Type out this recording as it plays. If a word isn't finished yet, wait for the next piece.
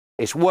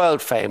It's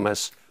world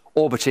famous,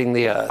 orbiting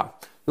the Earth.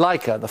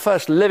 Laika, the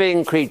first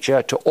living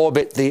creature to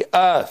orbit the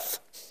Earth.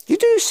 You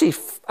do see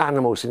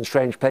animals in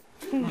strange places.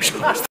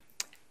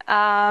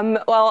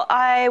 Well,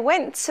 I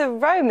went to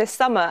Rome this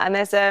summer, and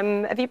there's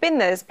have you been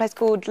there? There's a place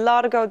called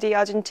Largo di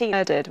Argentina,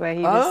 murdered, where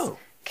he was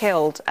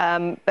killed.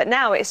 But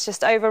now it's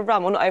just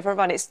overrun. Well, not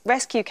overrun. It's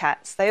rescue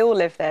cats. They all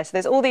live there. So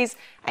there's all these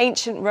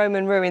ancient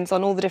Roman ruins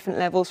on all the different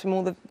levels from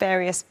all the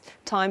various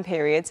time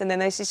periods, and then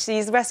there's just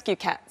these rescue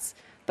cats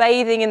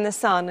bathing in the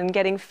sun and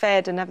getting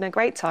fed and having a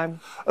great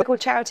time. A local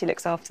charity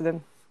looks after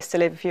them. To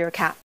live if you're a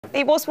cat.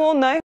 He was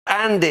warned, though.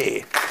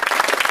 Andy.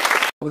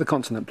 With a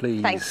consonant,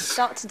 please. Thanks.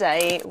 Start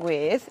today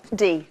with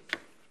D.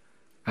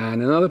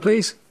 And another,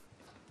 please.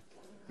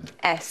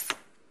 S.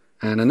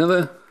 And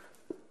another.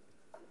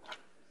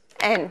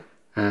 N.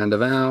 And a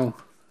vowel.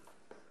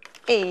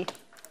 E.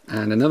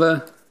 And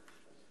another.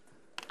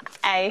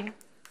 A.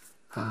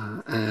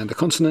 And a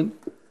consonant.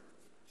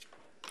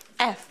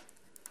 F.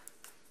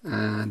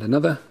 And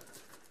another.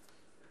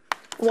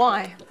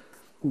 Y.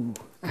 Ooh.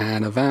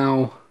 And a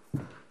vowel.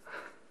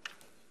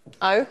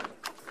 O.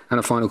 And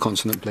a final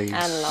consonant, please.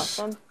 And the last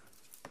one.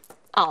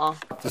 R.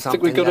 I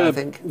think we've got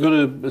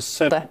a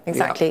set.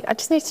 Exactly. Yeah. I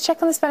just need to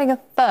check on the spelling of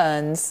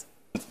ferns.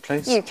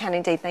 Please. You can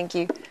indeed, thank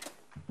you.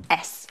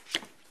 S.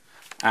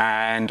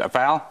 And a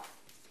vowel.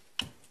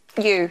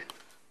 U.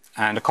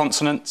 And a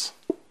consonant.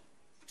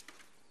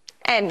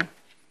 N.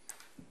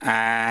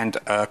 And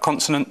a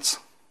consonant.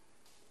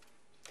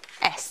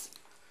 S.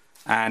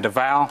 And a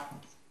vowel.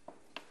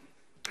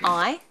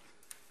 I.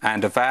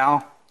 And a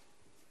vowel.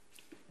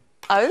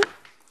 O.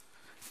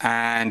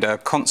 And a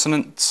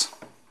consonant.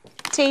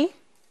 T.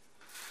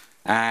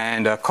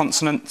 And a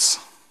consonant.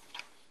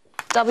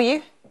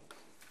 W.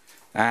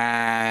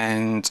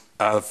 And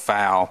a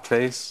vowel,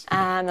 please.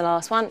 And the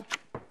last one.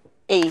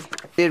 E.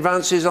 The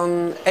advances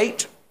on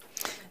 8.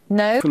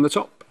 No. From the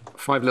top,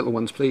 5 little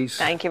ones, please.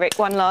 Thank you, Rick.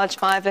 1 large,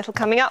 5 little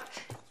coming up.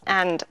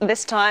 And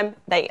this time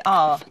they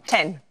are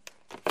 10,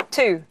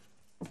 2,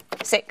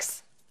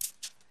 6,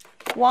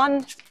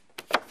 1,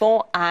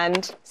 4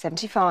 and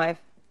 75.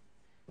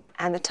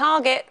 And the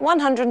target,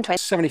 120.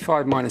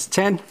 75 minus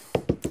 10.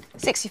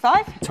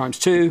 65. Times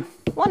 2.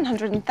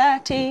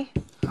 130.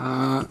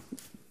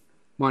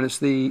 Minus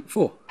the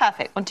 4.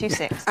 Perfect,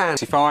 126. And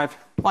 65.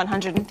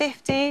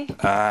 150.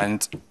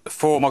 And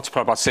 4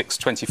 multiplied by 6,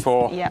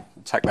 24. Yep.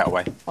 Take that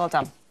away. Well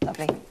done.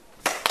 Lovely.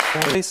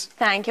 Please.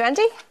 Thank you,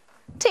 Andy.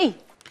 T.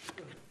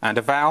 And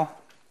a vowel.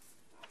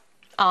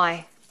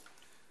 I.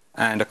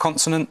 And a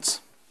consonant.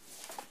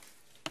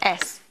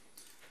 S.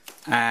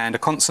 And a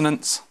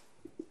consonant.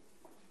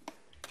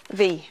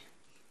 V.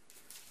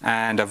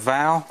 And a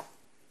vowel.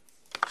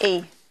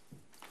 E.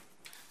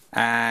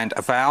 And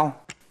a vowel.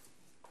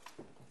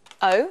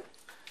 O.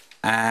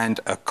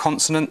 And a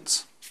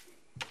consonant.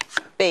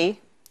 B.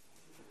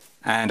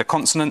 And a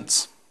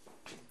consonant.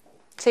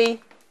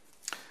 T.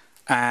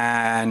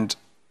 And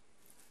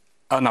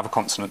another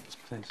consonant,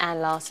 please.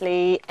 And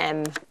lastly,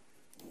 M.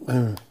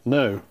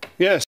 No.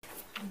 Yes.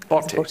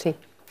 Botty.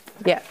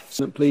 Yeah.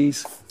 Consonant,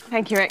 please.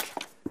 Thank you, Rick.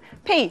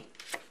 P.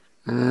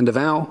 And a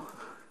vowel.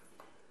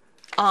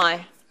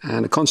 I.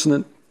 And a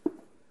consonant.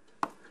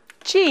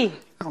 G.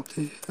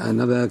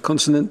 Another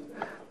consonant.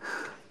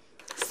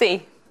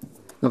 C.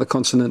 Another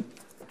consonant.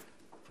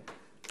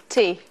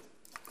 T.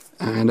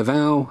 And a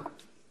vowel.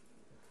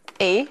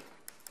 E.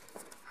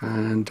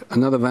 And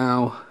another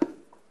vowel.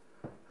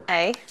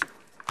 A.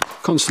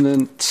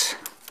 Consonant.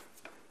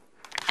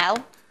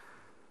 L.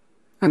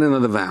 And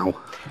another vowel.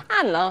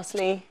 And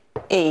lastly,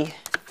 E.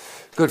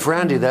 good for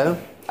Andy, though.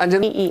 And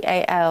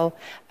E-E-A-L,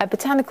 a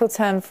botanical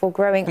term for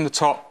growing... In the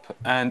top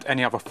and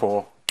any other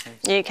 4.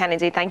 You can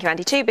indeed. Thank you,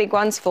 Andy. 2 big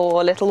ones,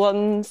 4 little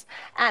ones.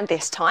 And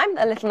this time,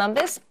 the little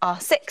numbers are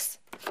 6,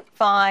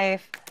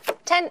 5,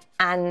 10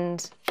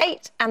 and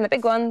 8. And the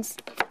big ones,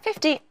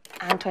 50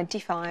 and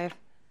 25.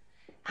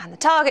 And the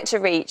target to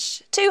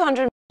reach,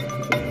 200...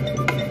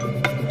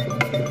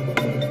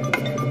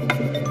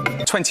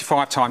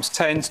 25 times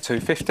 10 is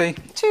 250.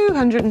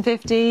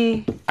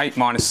 250. 8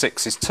 minus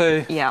 6 is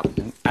 2. Yeah.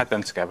 Add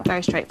them together.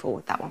 Very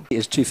straightforward, that one. It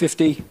is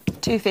 250.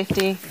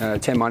 250.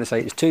 10 minus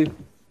 8 is 2.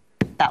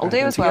 That'll do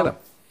as well.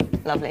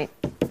 Lovely.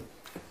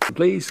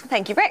 Please.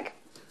 Thank you, Rick.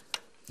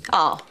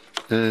 R.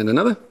 And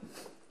another.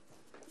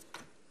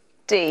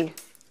 D.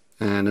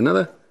 And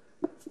another.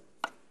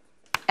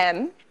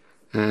 M.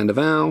 And a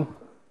vowel.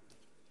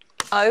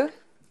 O.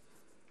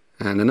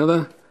 And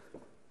another.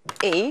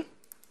 E.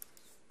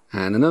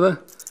 And another.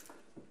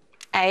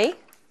 A.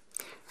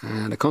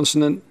 And a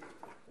consonant.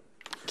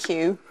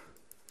 Q.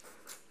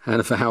 And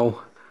a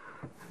vowel.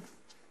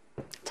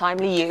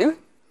 Timely U.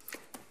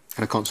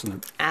 And a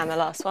consonant. And the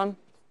last one,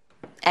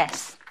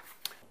 S.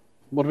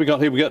 What have we got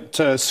here? We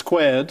got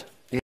squared.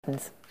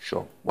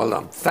 Sure. Well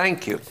done.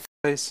 Thank you.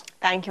 Please.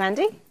 Thank you,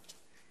 Andy.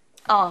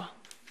 R.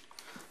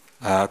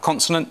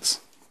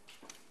 Consonants.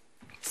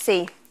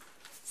 C.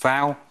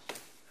 Vowel.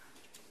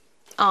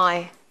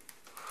 I.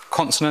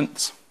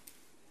 Consonants.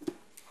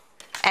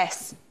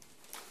 S.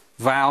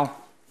 Vowel.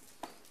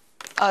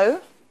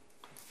 O.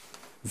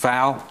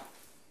 Vowel.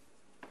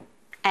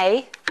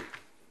 A,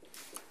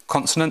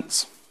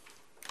 Consonants.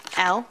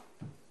 L,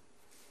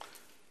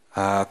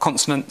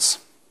 Consonants.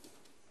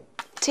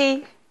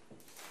 T,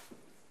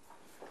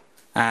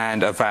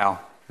 And a vowel.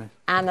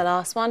 and the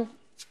last one,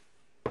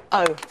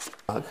 O.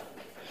 I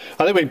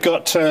think we've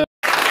got...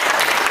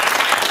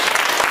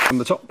 From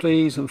the top,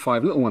 please, and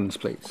 5 little ones,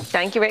 please.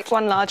 Thank you, Rick.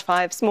 1 large,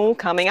 5 small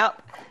coming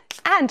up.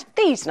 And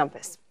these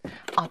numbers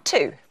are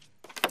 2,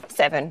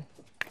 7,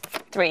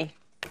 3,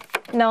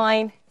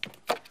 9,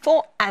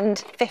 4 and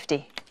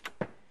 50.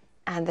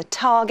 And the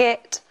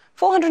target,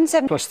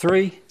 407. Plus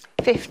 3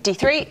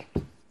 53,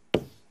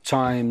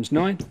 times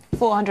 9,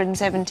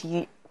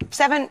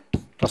 477,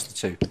 plus the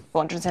 2.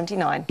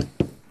 479.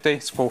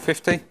 It's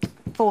 450.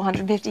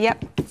 450,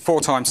 yep. 4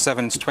 times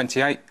 7 is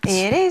 28.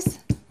 It is.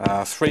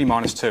 3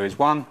 minus 2 is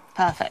 1.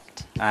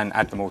 Perfect. And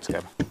add them all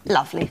together.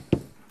 Lovely.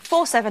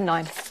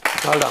 479.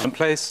 Well done.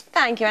 Please.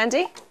 Thank you,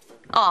 Andy.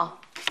 R,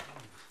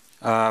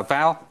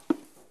 Vowel.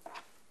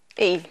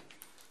 E,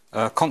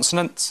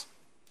 Consonants.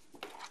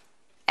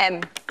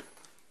 M,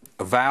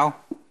 A vowel.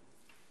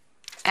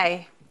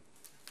 A,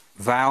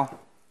 Vowel.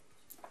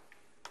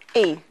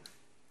 E,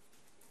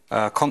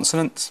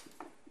 Consonant.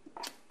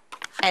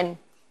 N,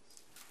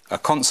 A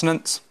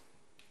consonant.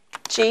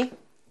 G,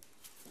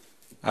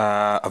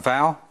 A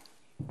vowel.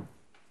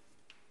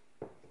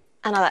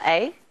 another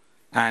A,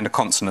 And a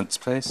consonant,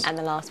 please. and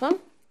the last one,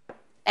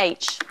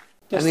 H.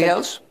 Anything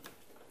else?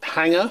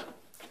 Hanger.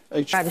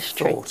 H. Radish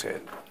tree. Thought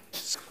it.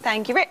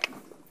 Thank you, Rick.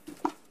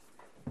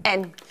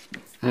 N,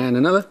 And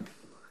another.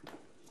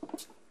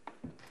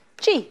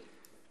 G,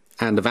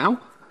 And a vowel.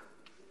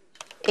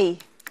 E,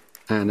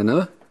 And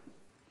another.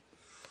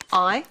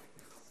 I,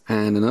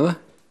 And another.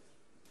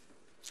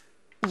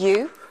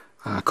 U,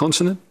 A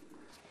consonant.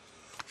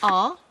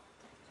 R,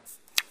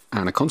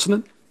 And a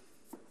consonant.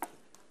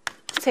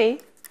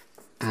 T,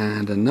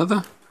 And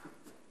another.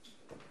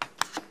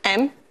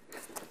 M,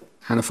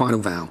 And a final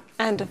vowel.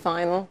 and a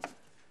final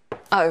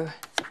O.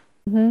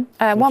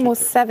 One more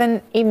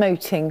 7,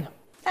 emoting.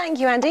 Thank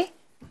you, Andy.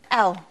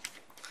 L,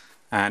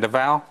 And a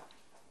vowel.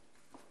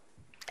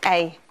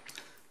 A,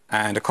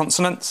 And a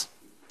consonant.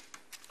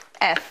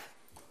 F,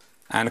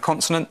 And a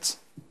consonant.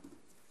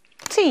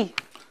 T,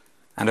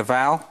 And a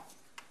vowel.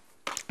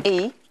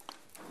 E,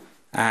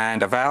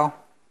 And a vowel.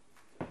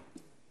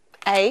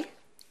 A,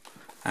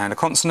 And a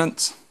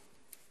consonant.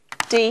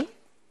 D,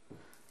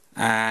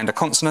 And a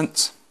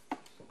consonant.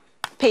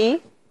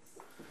 P,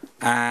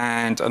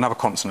 And another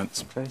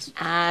consonant, please.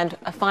 and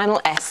a final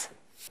S.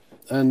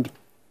 And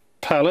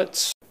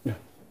pallets.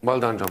 Well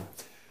done, John.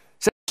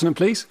 Consonant,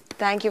 please.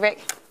 Thank you, Rick.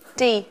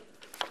 D,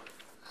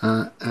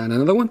 And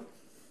another one.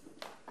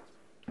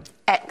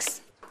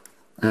 X,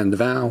 And a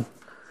vowel.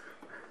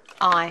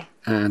 I,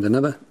 And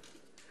another.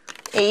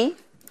 E,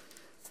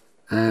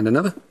 And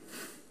another.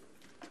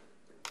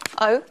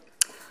 O,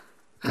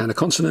 And a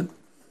consonant.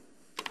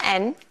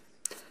 N,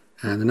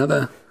 And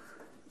another.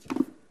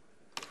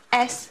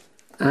 S,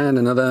 And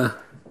another.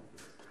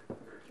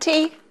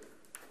 T,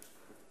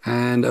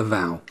 And a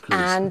vowel, please.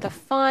 and the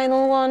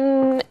final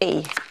one,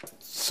 E.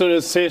 Sort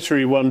of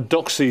theatre-y one,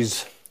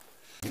 Doxies.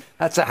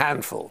 That's a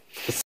handful.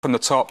 From the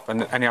top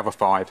and any other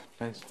 5,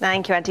 please.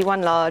 Thank you, Andy.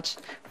 1 large,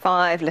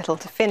 5 little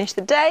to finish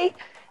the day.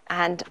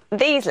 And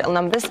these little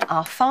numbers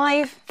are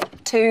 5,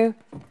 2,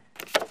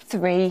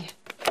 3,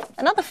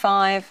 another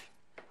 5,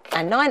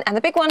 and 9, and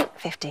the big one,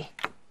 50.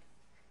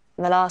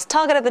 And the last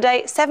target of the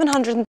day,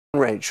 700.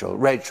 Rachel,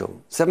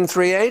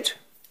 738?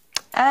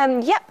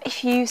 Yep,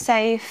 if you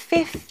say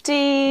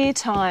 50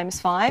 times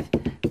 5,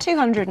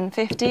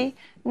 250.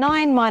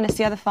 9 minus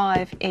the other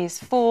 5 is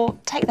 4.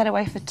 Take that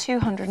away for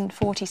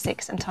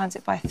 246 and times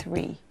it by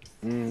 3.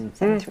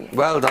 738.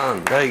 Well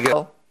done. There you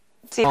go.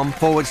 See-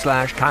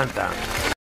 /countdown.